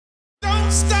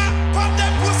Some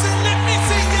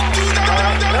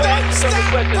of the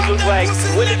questions was like,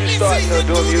 when did you start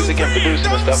doing music and producing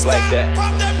and stuff like that?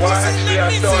 Well, actually, I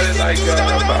started like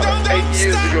about 8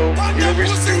 years ago. You know,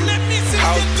 we used to do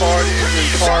house parties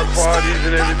and park parties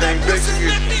and everything.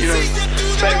 Basically, you know,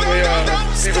 same way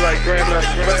people like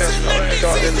Grandmaster Flash and all that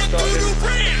started.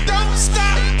 Don't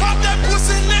stop, pop that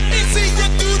pussy, let me see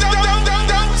you do the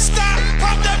don't stop,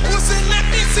 pop that pussy, let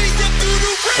me see you do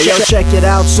the. Hey yo, check it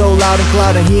out, so loud and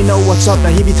cloud, and he know what's up.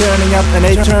 Now he be turning up, and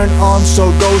they turn on,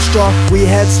 so go strong. We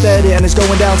head steady, and it's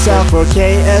going down south for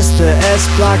KS to S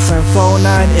blocks and 49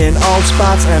 in all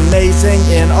spots. Amazing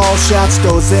in all shots,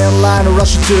 goes in line and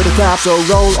rushing to the top. So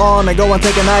roll on and go and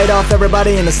take a night off.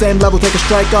 Everybody in the same level, take a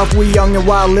strike off. We young and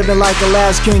wild, living like a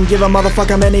last king. Give a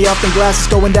motherfucker many off the glasses,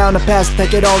 going down the pass.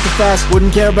 Take it all too fast.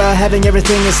 Wouldn't care about having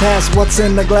everything is has. What's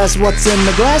in the glass? What's in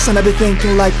the glass? And I be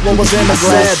thinking like, what was in the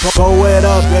glass? Pull it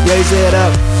up. Raise it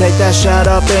up, take that shot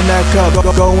up in that cup.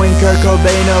 Going Kurt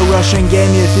Cobain, a Russian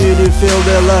game if you do feel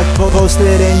the luck. Post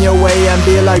it in your way and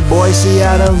be like, boy, see,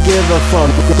 I don't give a fuck.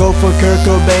 Go for Kurt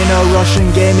Cobain, a Russian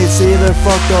game, it's either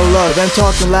fuck or luck. Then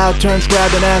talking loud, turns,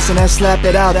 grab an ass and then slap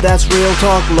it out. That's real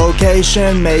talk.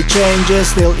 Location may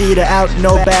changes, still eat it out,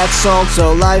 no bad salt.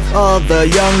 So life of the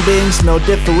young beings, no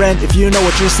different. If you know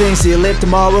what you're seeing, see you live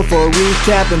tomorrow for a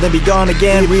recap and then be gone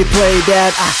again. Replay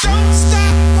that. Don't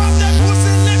stop.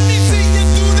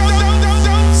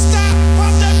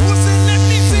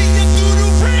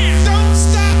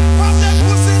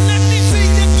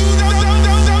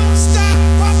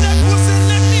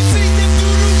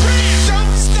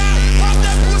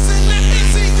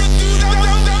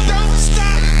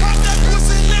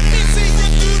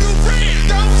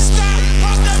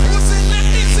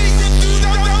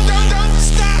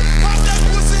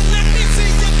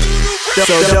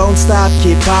 So don't stop,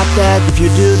 keep pop that. If you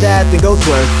do that, then go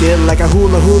twerk it like a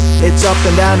hula hoop. It's up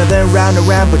and down and then round and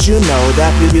round, but you know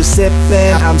that you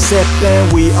sippin', I'm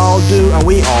sippin', we all do and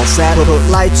we all sat. Put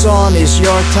lights on, it's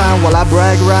your time while I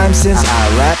brag rhymes since I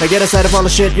rap. Now get aside of all the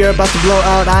shit you're about to blow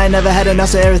out. I ain't never had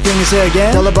enough, so everything is here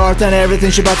again. Tell the bartender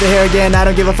everything she about to hear again. I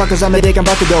don't give a fuck cause I'm a dick, I'm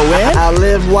about to go in. I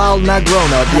live wild, not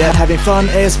grown up yet. Having fun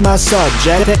is my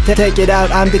subject. Take it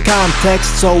out, I'm the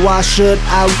context, so why should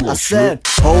I said,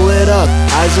 hold it up,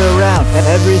 eyes around,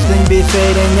 everything be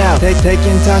fading out.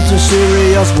 Taking time too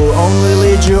serious will only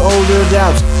lead you older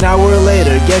doubts. An hour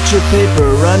later, get your paper,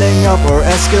 running up or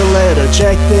escalator.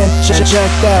 Checked in,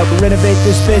 checked out, renovate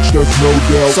this bitch, there's no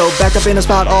doubt. So back up in the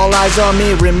spot, all eyes on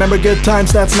me. Remember good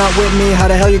times, that's not with me. How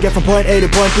the hell you get from point A to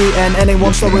point B and ending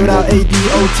won't start without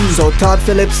ADOT. So Todd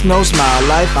Phillips knows my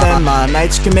life and my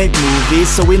nights can make movies.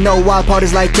 So we know wild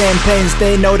parties like campaigns.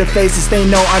 They know the faces, they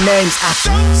know our names.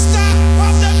 Don't stop,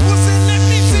 pop that